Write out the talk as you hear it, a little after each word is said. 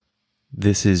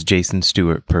This is Jason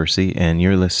Stewart Percy, and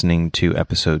you're listening to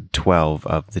episode 12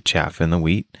 of The Chaff and the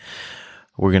Wheat.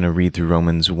 We're going to read through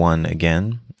Romans 1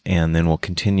 again, and then we'll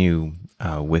continue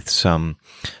with some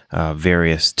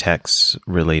various texts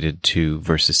related to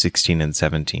verses 16 and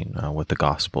 17, what the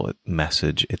gospel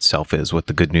message itself is, what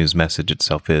the good news message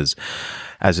itself is,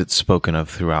 as it's spoken of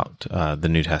throughout the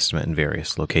New Testament in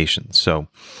various locations. So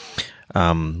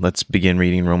let's begin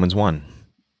reading Romans 1.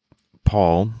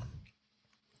 Paul,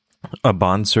 a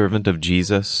bondservant of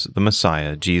Jesus, the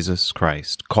Messiah, Jesus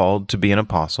Christ, called to be an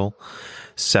apostle,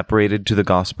 separated to the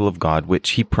gospel of God,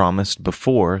 which he promised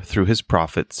before through his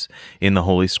prophets in the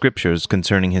Holy Scriptures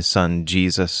concerning his Son,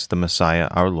 Jesus, the Messiah,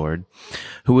 our Lord,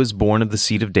 who was born of the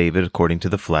seed of David according to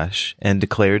the flesh, and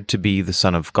declared to be the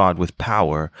Son of God with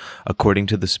power, according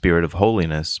to the Spirit of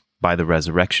holiness, by the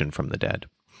resurrection from the dead.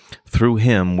 Through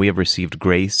him we have received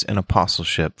grace and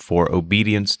apostleship for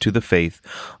obedience to the faith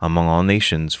among all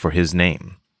nations for his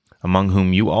name, among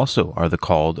whom you also are the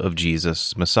called of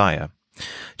Jesus Messiah.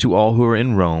 To all who are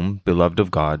in Rome, beloved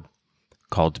of God,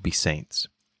 called to be saints.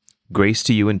 Grace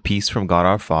to you and peace from God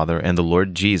our Father and the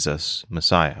Lord Jesus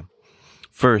Messiah.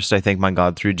 First, I thank my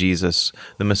God through Jesus,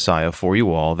 the Messiah, for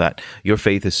you all, that your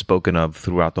faith is spoken of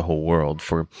throughout the whole world.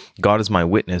 For God is my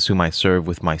witness, whom I serve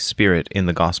with my spirit in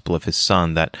the gospel of his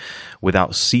Son, that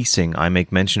without ceasing I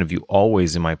make mention of you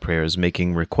always in my prayers,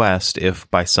 making request, if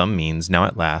by some means, now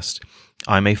at last,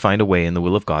 I may find a way in the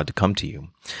will of God to come to you.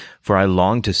 For I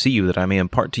long to see you, that I may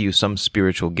impart to you some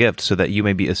spiritual gift, so that you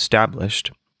may be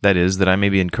established, that is, that I may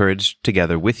be encouraged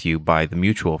together with you by the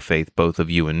mutual faith both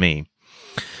of you and me.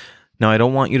 Now I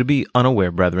don't want you to be unaware,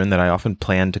 brethren, that I often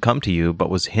planned to come to you, but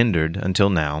was hindered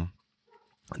until now,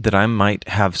 that I might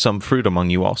have some fruit among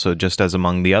you also, just as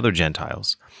among the other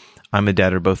Gentiles. I'm a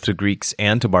debtor both to Greeks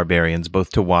and to barbarians,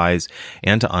 both to wise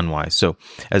and to unwise. So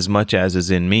as much as is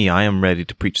in me, I am ready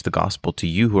to preach the gospel to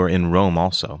you who are in Rome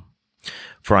also.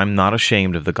 For I'm not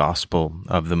ashamed of the gospel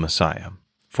of the Messiah,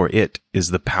 for it is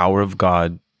the power of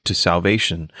God to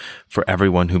salvation for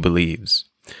everyone who believes,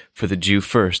 for the Jew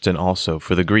first and also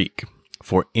for the Greek.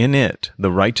 For in it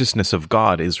the righteousness of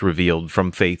God is revealed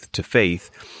from faith to faith,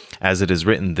 as it is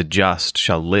written, the just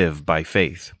shall live by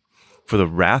faith. For the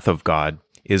wrath of God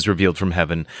is revealed from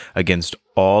heaven against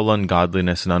all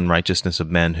ungodliness and unrighteousness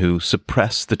of men who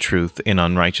suppress the truth in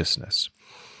unrighteousness.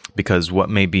 Because what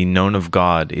may be known of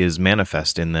God is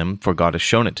manifest in them, for God has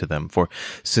shown it to them. For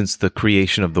since the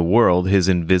creation of the world, his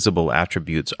invisible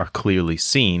attributes are clearly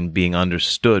seen, being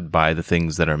understood by the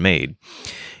things that are made,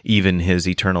 even his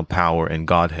eternal power and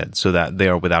Godhead, so that they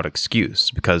are without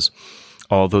excuse. Because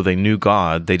although they knew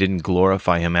God, they didn't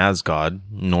glorify him as God,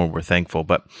 nor were thankful,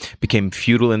 but became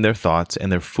futile in their thoughts,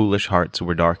 and their foolish hearts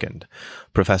were darkened.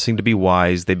 Professing to be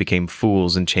wise, they became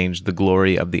fools and changed the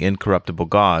glory of the incorruptible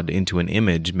God into an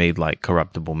image made like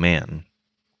corruptible man,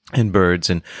 and birds,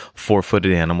 and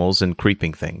four-footed animals, and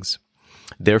creeping things.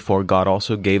 Therefore God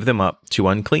also gave them up to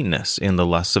uncleanness in the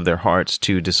lusts of their hearts,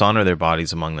 to dishonor their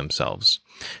bodies among themselves,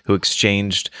 who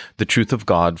exchanged the truth of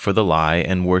God for the lie,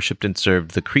 and worshipped and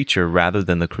served the creature rather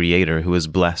than the Creator, who is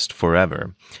blessed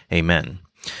forever. Amen.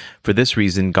 For this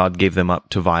reason God gave them up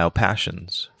to vile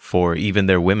passions, for even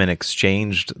their women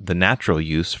exchanged the natural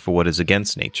use for what is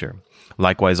against nature.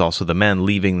 Likewise also the men,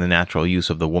 leaving the natural use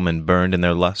of the woman, burned in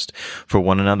their lust for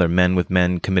one another, men with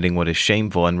men, committing what is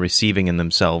shameful, and receiving in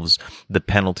themselves the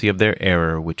penalty of their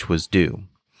error which was due.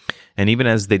 And even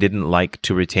as they didn't like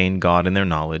to retain God in their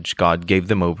knowledge, God gave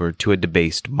them over to a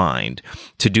debased mind,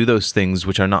 to do those things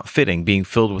which are not fitting, being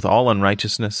filled with all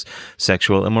unrighteousness,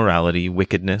 sexual immorality,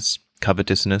 wickedness,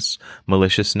 covetousness,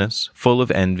 maliciousness, full of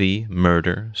envy,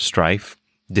 murder, strife,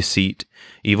 deceit,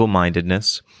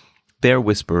 evil-mindedness. They are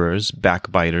whisperers,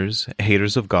 backbiters,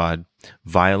 haters of God,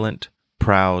 violent,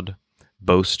 proud,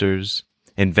 boasters,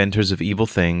 inventors of evil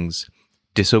things,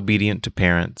 disobedient to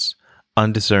parents,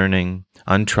 undiscerning,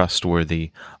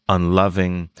 untrustworthy,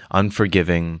 unloving,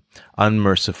 unforgiving,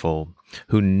 unmerciful,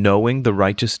 who, knowing the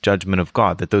righteous judgment of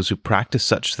God, that those who practice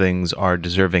such things are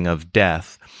deserving of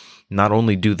death, not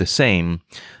only do the same,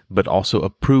 but also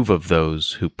approve of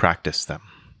those who practice them.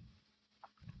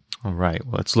 All right,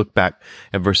 well, let's look back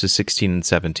at verses 16 and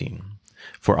 17.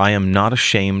 For I am not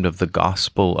ashamed of the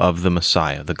gospel of the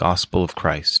Messiah, the gospel of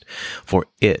Christ, for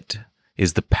it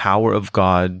is the power of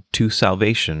God to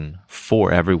salvation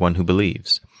for everyone who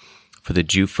believes, for the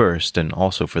Jew first and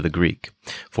also for the Greek.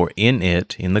 For in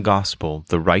it, in the gospel,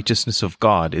 the righteousness of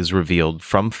God is revealed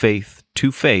from faith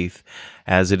to faith,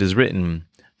 as it is written,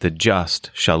 the just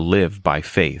shall live by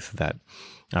faith. That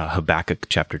Habakkuk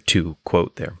chapter 2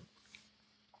 quote there.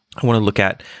 I want to look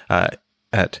at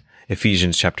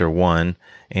Ephesians chapter 1,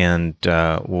 and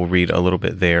we'll read a little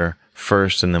bit there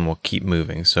first, and then we'll keep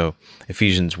moving. So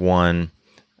Ephesians 1,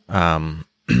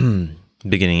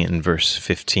 beginning in verse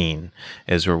 15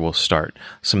 is where we'll start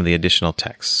some of the additional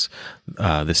texts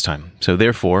this time. So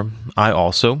therefore, I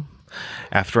also,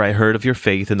 after I heard of your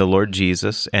faith in the Lord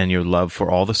Jesus and your love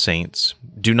for all the saints,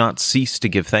 do not cease to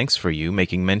give thanks for you,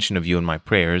 making mention of you in my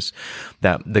prayers,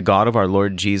 that the God of our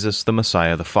Lord Jesus, the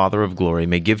Messiah, the Father of glory,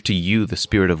 may give to you the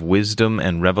spirit of wisdom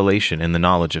and revelation in the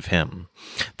knowledge of him,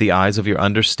 the eyes of your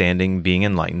understanding being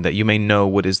enlightened, that you may know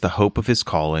what is the hope of his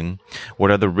calling,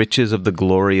 what are the riches of the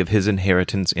glory of his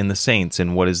inheritance in the saints,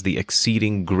 and what is the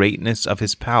exceeding greatness of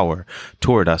his power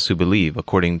toward us who believe,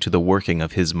 according to the working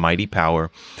of his mighty power,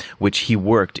 which he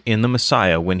worked in the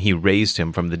Messiah when he raised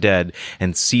him from the dead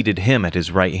and seated him at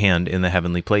his right hand in the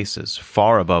heavenly places,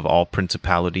 far above all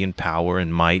principality and power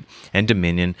and might and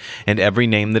dominion and every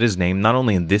name that is named, not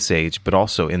only in this age, but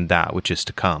also in that which is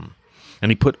to come.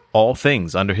 And he put all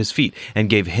things under his feet, and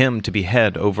gave him to be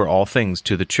head over all things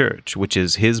to the church, which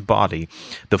is his body,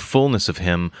 the fullness of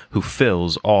him who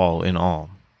fills all in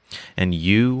all. And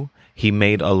you he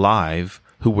made alive,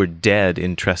 who were dead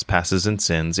in trespasses and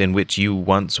sins, in which you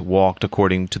once walked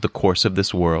according to the course of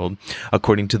this world,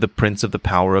 according to the prince of the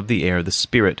power of the air, the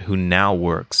spirit who now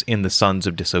works in the sons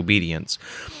of disobedience,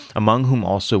 among whom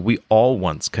also we all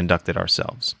once conducted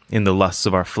ourselves, in the lusts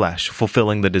of our flesh,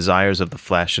 fulfilling the desires of the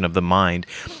flesh and of the mind,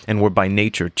 and were by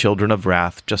nature children of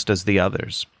wrath, just as the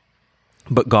others.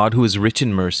 But God, who is rich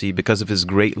in mercy, because of his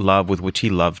great love with which he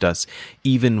loved us,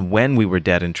 even when we were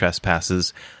dead in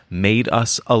trespasses, made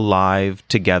us alive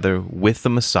together with the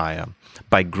Messiah.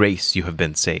 By grace you have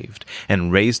been saved,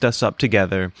 and raised us up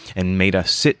together, and made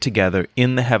us sit together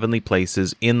in the heavenly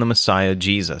places in the Messiah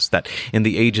Jesus, that in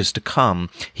the ages to come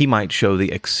he might show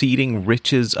the exceeding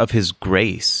riches of his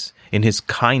grace in his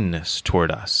kindness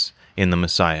toward us in the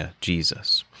Messiah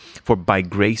Jesus. For by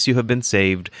grace you have been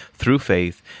saved through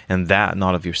faith, and that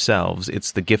not of yourselves.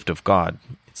 It's the gift of God.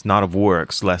 It's not of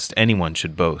works, lest anyone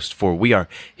should boast. For we are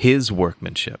his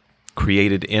workmanship,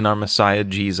 created in our Messiah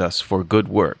Jesus for good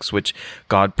works, which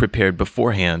God prepared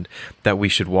beforehand that we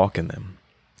should walk in them.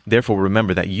 Therefore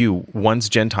remember that you, once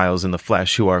Gentiles in the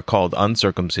flesh, who are called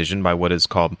uncircumcision by what is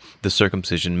called the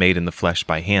circumcision made in the flesh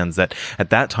by hands, that at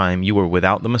that time you were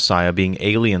without the Messiah, being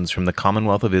aliens from the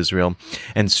commonwealth of Israel,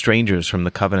 and strangers from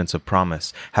the covenants of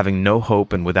promise, having no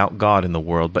hope and without God in the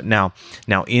world. But now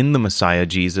in the Messiah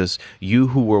Jesus, you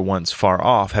who were once far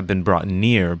off have been brought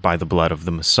near by the blood of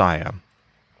the Messiah.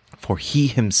 For he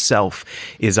himself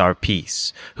is our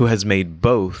peace, who has made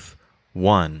both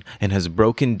one, and has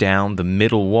broken down the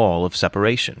middle wall of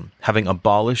separation, having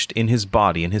abolished in his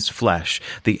body, in his flesh,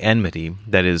 the enmity,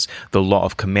 that is, the law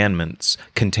of commandments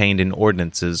contained in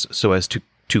ordinances, so as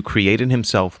to create in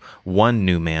himself one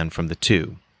new man from the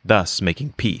two, thus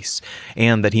making peace,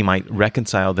 and that he might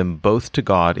reconcile them both to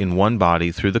God in one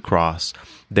body through the cross,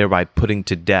 thereby putting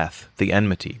to death the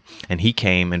enmity. And he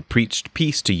came and preached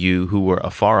peace to you who were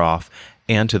afar off,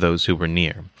 and to those who were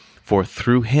near. For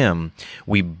through him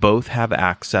we both have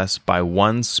access by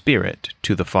one Spirit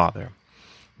to the Father.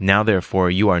 Now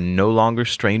therefore you are no longer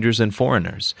strangers and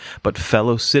foreigners, but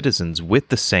fellow citizens with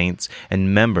the saints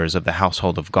and members of the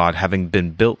household of God, having been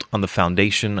built on the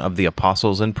foundation of the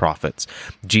apostles and prophets,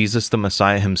 Jesus the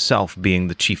Messiah himself being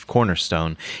the chief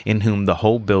cornerstone, in whom the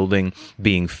whole building,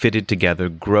 being fitted together,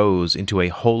 grows into a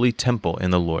holy temple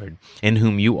in the Lord, in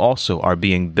whom you also are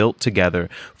being built together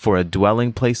for a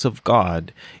dwelling place of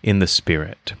God in the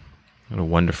Spirit. What a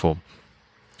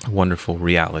wonderful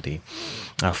reality.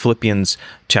 Philippians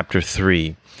chapter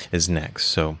 3 is next.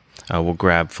 So we'll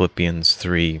grab Philippians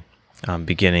 3,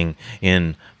 beginning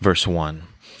in verse 1.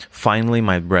 Finally,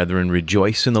 my brethren,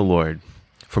 rejoice in the Lord.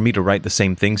 For me to write the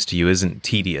same things to you isn't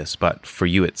tedious, but for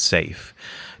you it's safe.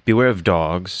 Beware of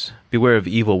dogs, beware of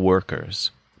evil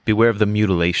workers, beware of the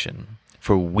mutilation.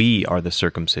 For we are the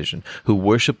circumcision, who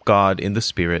worship God in the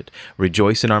Spirit,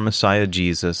 rejoice in our Messiah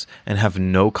Jesus, and have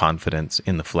no confidence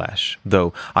in the flesh.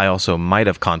 Though I also might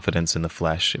have confidence in the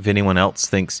flesh. If anyone else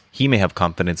thinks he may have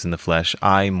confidence in the flesh,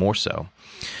 I more so.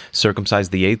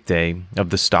 Circumcised the 8th day, of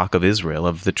the stock of Israel,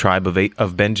 of the tribe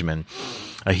of Benjamin,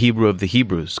 a Hebrew of the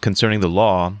Hebrews, concerning the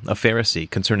law, a Pharisee,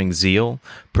 concerning zeal,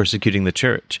 persecuting the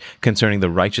church, concerning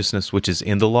the righteousness which is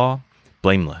in the law,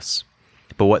 blameless.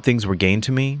 But what things were gained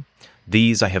to me,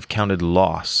 these I have counted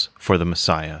loss for the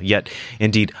Messiah. Yet,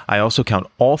 indeed, I also count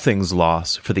all things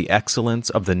loss for the excellence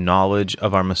of the knowledge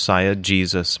of our Messiah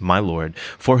Jesus, my Lord,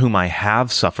 for whom I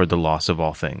have suffered the loss of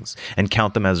all things, and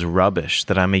count them as rubbish,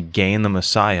 that I may gain the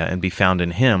Messiah and be found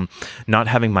in him, not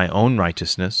having my own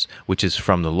righteousness, which is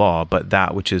from the law, but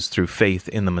that which is through faith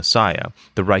in the Messiah,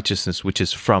 the righteousness which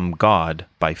is from God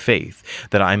by faith,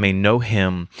 that I may know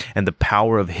him and the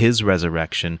power of his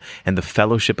resurrection and the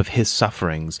fellowship of his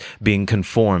sufferings, being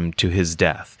conformed to his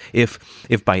death, if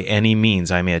by any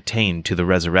means I may attain to the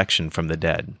resurrection from the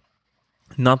dead.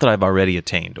 Not that I've already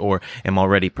attained or am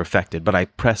already perfected, but I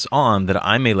press on that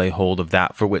I may lay hold of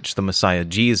that for which the Messiah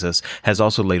Jesus has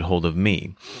also laid hold of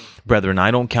me. Brethren, I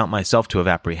don't count myself to have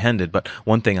apprehended, but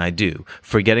one thing I do,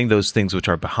 forgetting those things which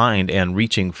are behind and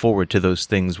reaching forward to those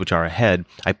things which are ahead,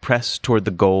 I press toward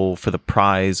the goal for the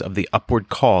prize of the upward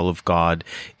call of God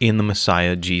in the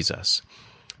Messiah Jesus.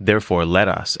 Therefore, let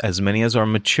us, as many as are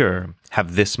mature,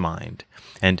 have this mind.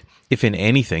 And if in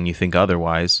anything you think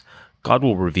otherwise, God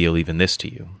will reveal even this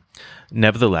to you.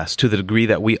 Nevertheless, to the degree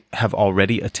that we have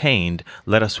already attained,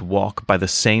 let us walk by the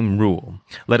same rule.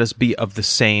 Let us be of the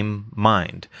same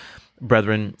mind.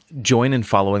 Brethren, join in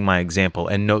following my example,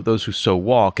 and note those who so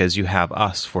walk as you have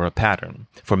us for a pattern.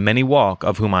 For many walk,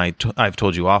 of whom I've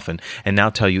told you often, and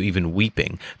now tell you even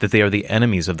weeping, that they are the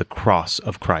enemies of the cross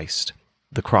of Christ,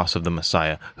 the cross of the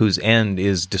Messiah, whose end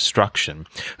is destruction,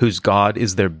 whose God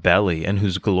is their belly, and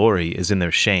whose glory is in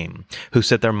their shame, who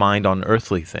set their mind on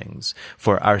earthly things.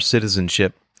 For our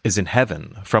citizenship is in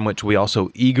heaven, from which we also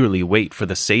eagerly wait for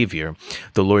the Savior,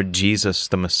 the Lord Jesus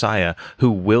the Messiah,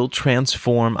 who will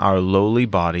transform our lowly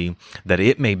body, that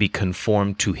it may be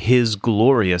conformed to his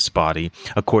glorious body,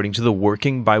 according to the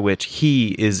working by which he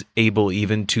is able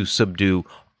even to subdue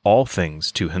all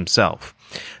things to himself.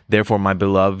 Therefore, my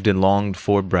beloved and longed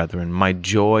for brethren, my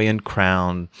joy and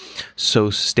crown,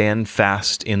 so stand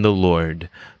fast in the Lord,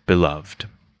 beloved.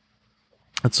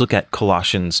 Let's look at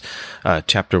Colossians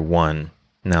chapter 1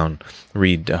 now and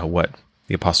read what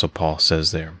the Apostle Paul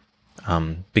says there,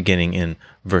 beginning in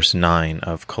verse 9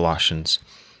 of Colossians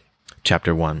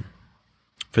chapter 1.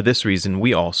 For this reason,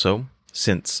 we also,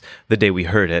 since the day we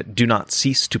heard it, do not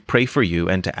cease to pray for you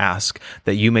and to ask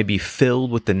that you may be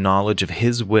filled with the knowledge of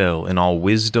his will in all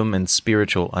wisdom and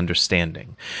spiritual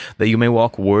understanding, that you may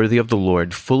walk worthy of the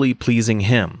Lord, fully pleasing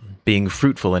him, being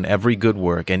fruitful in every good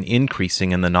work and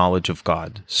increasing in the knowledge of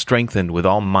God, strengthened with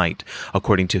all might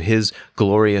according to his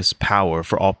glorious power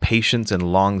for all patience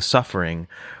and long-suffering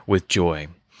with joy,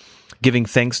 giving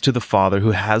thanks to the Father who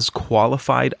has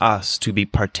qualified us to be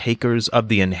partakers of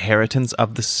the inheritance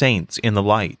of the saints in the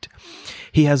light.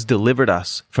 He has delivered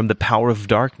us from the power of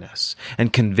darkness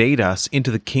and conveyed us into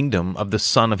the kingdom of the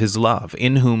Son of his love,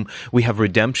 in whom we have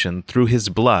redemption through his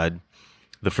blood,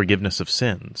 the forgiveness of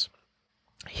sins.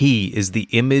 He is the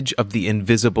image of the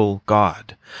invisible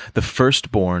God, the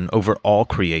firstborn over all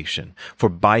creation. For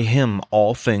by him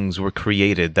all things were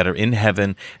created that are in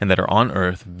heaven and that are on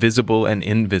earth, visible and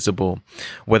invisible,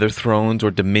 whether thrones or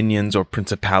dominions or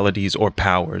principalities or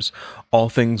powers. All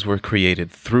things were created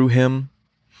through him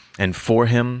and for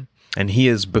him, and he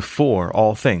is before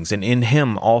all things, and in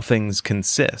him all things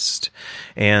consist.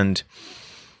 And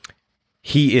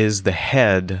he is the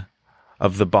head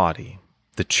of the body,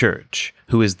 the church,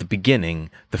 who is the beginning,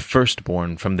 the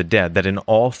firstborn from the dead, that in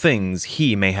all things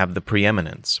he may have the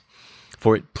preeminence.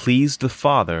 For it pleased the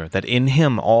Father that in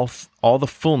him all the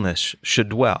fullness should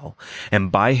dwell,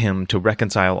 and by him to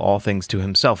reconcile all things to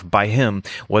himself, by him,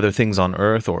 whether things on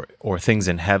earth or things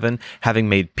in heaven, having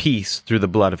made peace through the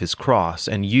blood of his cross.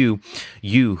 And you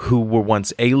who were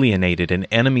once alienated and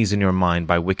enemies in your mind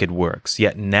by wicked works,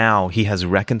 yet now he has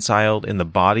reconciled in the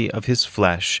body of his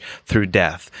flesh through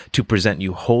death, to present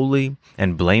you holy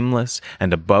and blameless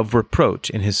and above reproach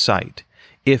in his sight.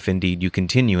 If indeed you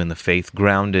continue in the faith,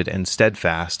 grounded and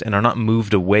steadfast, and are not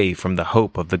moved away from the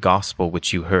hope of the gospel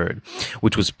which you heard,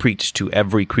 which was preached to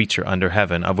every creature under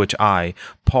heaven, of which I,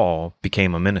 Paul,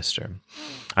 became a minister.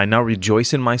 I now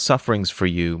rejoice in my sufferings for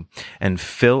you, and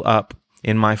fill up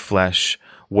in my flesh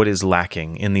what is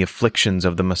lacking in the afflictions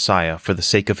of the Messiah for the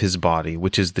sake of his body,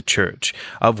 which is the church,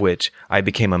 of which I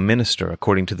became a minister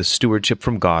according to the stewardship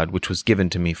from God which was given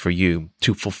to me for you,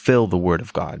 to fulfill the word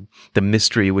of God, the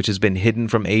mystery which has been hidden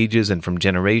from ages and from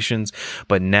generations,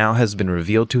 but now has been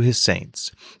revealed to his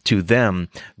saints. To them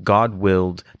God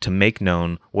willed to make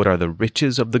known what are the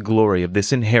riches of the glory of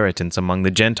this inheritance among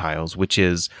the Gentiles, which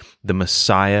is the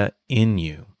Messiah in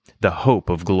you, the hope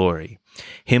of glory.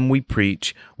 Him we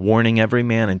preach, warning every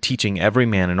man and teaching every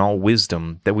man in all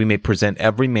wisdom, that we may present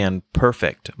every man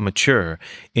perfect, mature,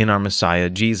 in our Messiah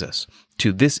Jesus.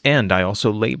 To this end I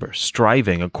also labor,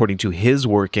 striving according to his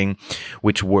working,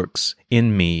 which works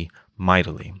in me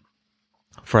mightily.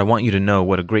 For I want you to know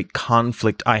what a great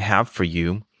conflict I have for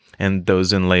you and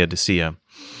those in Laodicea,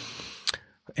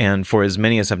 and for as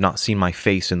many as have not seen my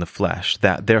face in the flesh,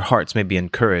 that their hearts may be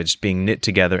encouraged, being knit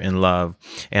together in love,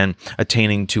 and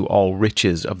attaining to all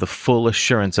riches of the full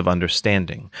assurance of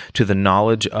understanding, to the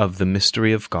knowledge of the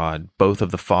mystery of God, both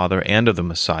of the Father and of the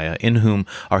Messiah, in whom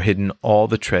are hidden all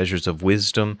the treasures of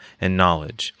wisdom and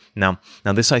knowledge. Now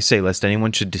this I say, lest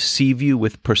anyone should deceive you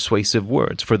with persuasive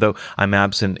words. For though I'm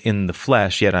absent in the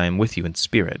flesh, yet I am with you in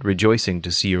spirit, rejoicing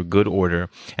to see your good order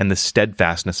and the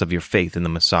steadfastness of your faith in the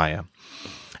Messiah.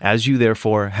 As you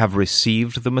therefore have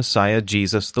received the Messiah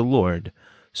Jesus the Lord,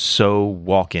 so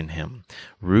walk in him,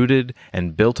 rooted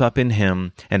and built up in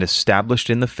him, and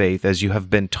established in the faith as you have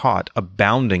been taught,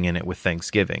 abounding in it with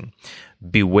thanksgiving.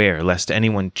 Beware lest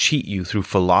anyone cheat you through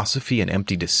philosophy and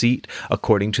empty deceit,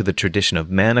 according to the tradition of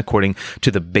men, according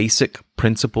to the basic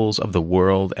principles of the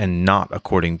world, and not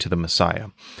according to the Messiah.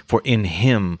 For in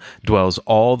him dwells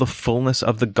all the fullness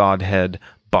of the Godhead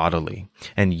bodily,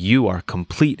 and you are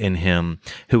complete in him,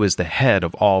 who is the head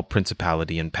of all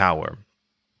principality and power.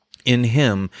 In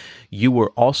him you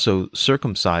were also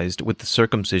circumcised with the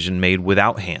circumcision made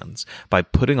without hands, by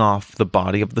putting off the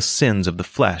body of the sins of the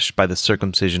flesh by the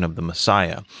circumcision of the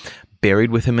Messiah,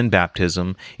 buried with him in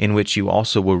baptism, in which you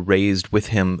also were raised with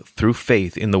him through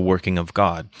faith in the working of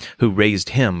God, who raised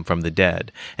him from the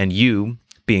dead. And you,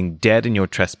 being dead in your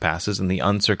trespasses and the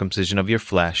uncircumcision of your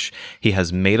flesh, he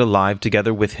has made alive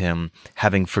together with him,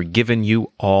 having forgiven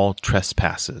you all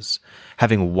trespasses,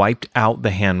 having wiped out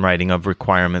the handwriting of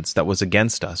requirements that was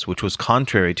against us, which was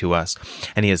contrary to us,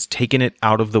 and he has taken it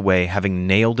out of the way, having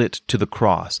nailed it to the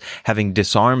cross. Having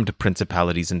disarmed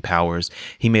principalities and powers,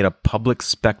 he made a public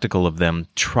spectacle of them,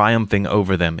 triumphing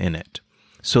over them in it.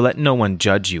 So let no one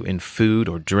judge you in food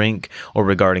or drink, or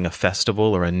regarding a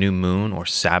festival or a new moon or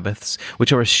Sabbaths,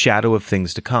 which are a shadow of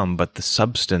things to come, but the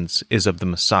substance is of the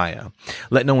Messiah.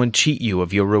 Let no one cheat you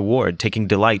of your reward, taking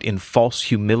delight in false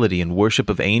humility and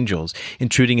worship of angels,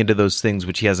 intruding into those things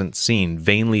which he hasn't seen,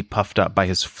 vainly puffed up by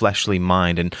his fleshly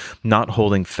mind, and not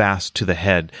holding fast to the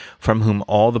head, from whom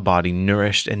all the body,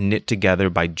 nourished and knit together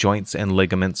by joints and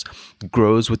ligaments,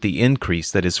 grows with the increase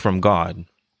that is from God.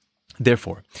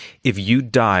 Therefore, if you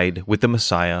died with the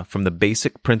Messiah from the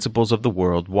basic principles of the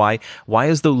world, why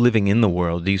as though living in the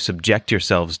world, do you subject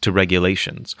yourselves to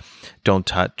regulations? Don't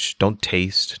touch, don't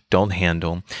taste, don't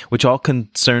handle, which all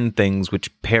concern things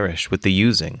which perish with the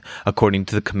using, according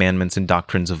to the commandments and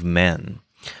doctrines of men.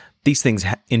 These things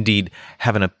indeed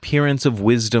have an appearance of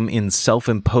wisdom in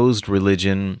self-imposed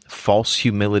religion, false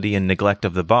humility, and neglect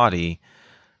of the body,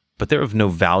 but they're of no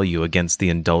value against the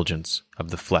indulgence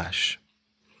of the flesh.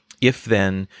 If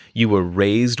then you were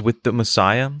raised with the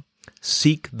Messiah,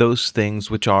 seek those things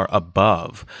which are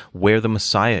above, where the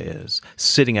Messiah is,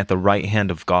 sitting at the right hand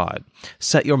of God.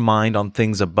 Set your mind on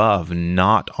things above,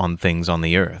 not on things on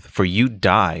the earth. For you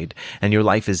died, and your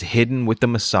life is hidden with the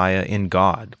Messiah in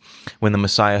God. When the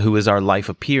Messiah, who is our life,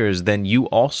 appears, then you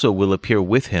also will appear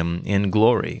with him in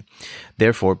glory.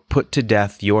 Therefore put to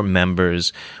death your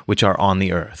members which are on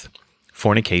the earth: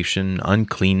 fornication,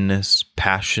 uncleanness,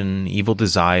 passion, evil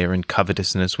desire, and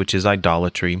covetousness, which is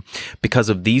idolatry. Because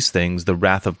of these things, the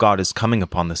wrath of God is coming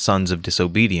upon the sons of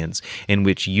disobedience, in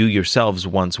which you yourselves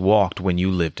once walked when you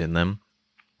lived in them.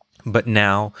 But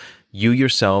now you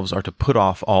yourselves are to put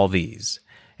off all these: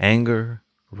 anger,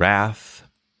 wrath,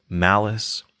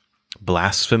 malice,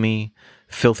 blasphemy,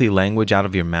 filthy language out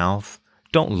of your mouth.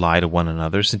 Don't lie to one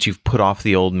another, since you've put off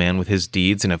the old man with his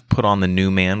deeds, and have put on the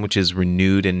new man, which is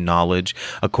renewed in knowledge,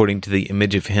 according to the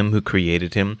image of him who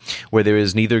created him, where there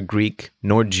is neither Greek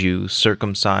nor Jew,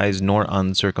 circumcised nor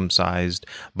uncircumcised,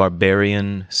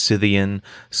 barbarian, Scythian,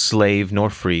 slave nor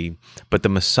free, but the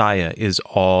Messiah is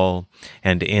all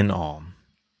and in all.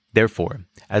 Therefore,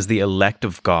 as the elect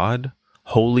of God,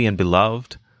 holy and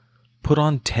beloved, put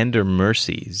on tender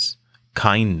mercies,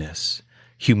 kindness,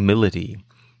 humility,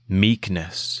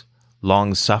 meekness,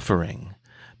 long-suffering,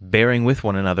 bearing with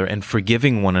one another and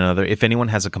forgiving one another if anyone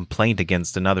has a complaint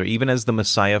against another. Even as the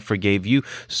Messiah forgave you,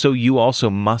 so you also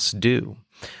must do.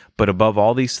 But above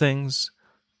all these things,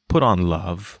 put on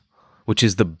love, which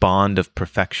is the bond of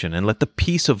perfection, and let the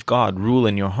peace of God rule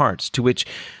in your hearts, to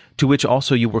which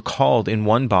also you were called in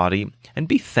one body, and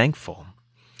be thankful.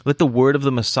 Let the word of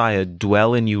the Messiah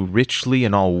dwell in you richly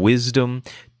in all wisdom,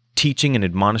 teaching and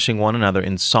admonishing one another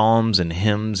in psalms and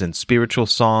hymns and spiritual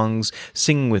songs,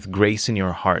 singing with grace in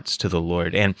your hearts to the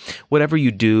Lord. And whatever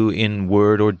you do in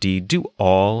word or deed, do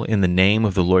all in the name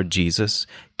of the Lord Jesus,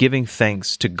 giving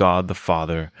thanks to God the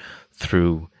Father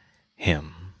through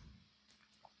him.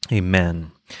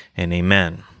 Amen and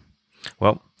amen.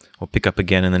 Well, we'll pick up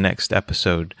again in the next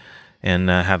episode and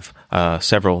have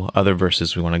several other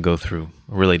verses we want to go through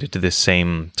related to this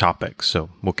same topic. So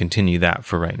we'll continue that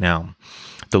for right now.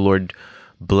 The Lord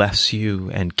bless you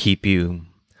and keep you.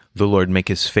 The Lord make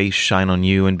his face shine on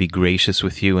you and be gracious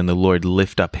with you, and the Lord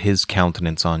lift up his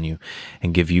countenance on you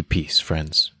and give you peace,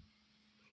 friends.